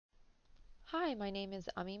Hi, my name is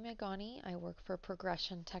Ami Megani. I work for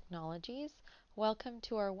Progression Technologies. Welcome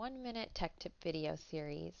to our 1-minute tech tip video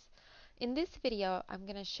series. In this video, I'm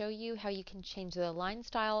going to show you how you can change the line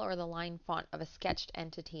style or the line font of a sketched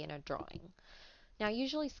entity in a drawing. Now,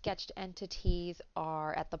 usually sketched entities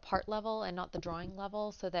are at the part level and not the drawing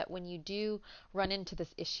level, so that when you do run into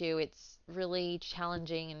this issue, it's really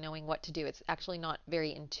challenging in knowing what to do. It's actually not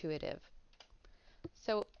very intuitive.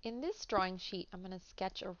 So in this drawing sheet, I'm going to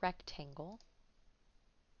sketch a rectangle.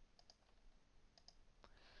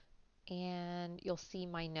 And you'll see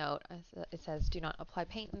my note. It says do not apply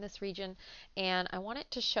paint in this region, and I want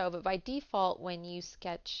it to show, but by default when you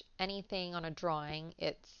sketch anything on a drawing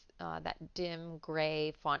it's that dim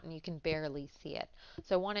gray font and you can barely see it.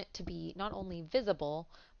 So I want it to be not only visible,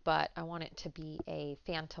 but I want it to be a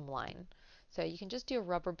phantom line. So you can just do a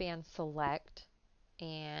rubber band select,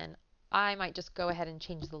 and I might just go ahead and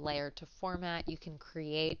change the layer to format. You can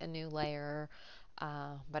create a new layer,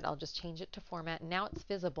 but I'll just change it to format. Now it's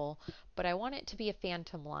visible, but I want it to be a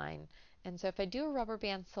phantom line. And so if I do a rubber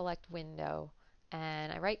band select window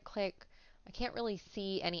and I right click, I can't really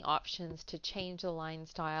see any options to change the line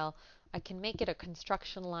style. I can make it a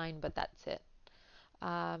construction line, but that's it.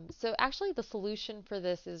 So actually the solution for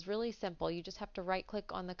this is really simple. You just have to right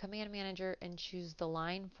click on the command manager and choose the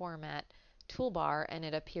line format toolbar, and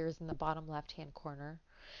it appears in the bottom left hand corner.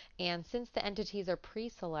 And since the entities are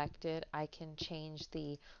pre-selected, I can change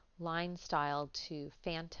the line style to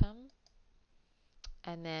phantom,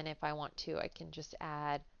 and then if I want to I can just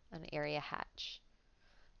add an area hatch.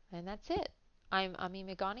 And that's it. I'm Ami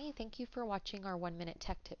Megani. Thank you for watching our 1-minute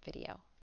tech tip video.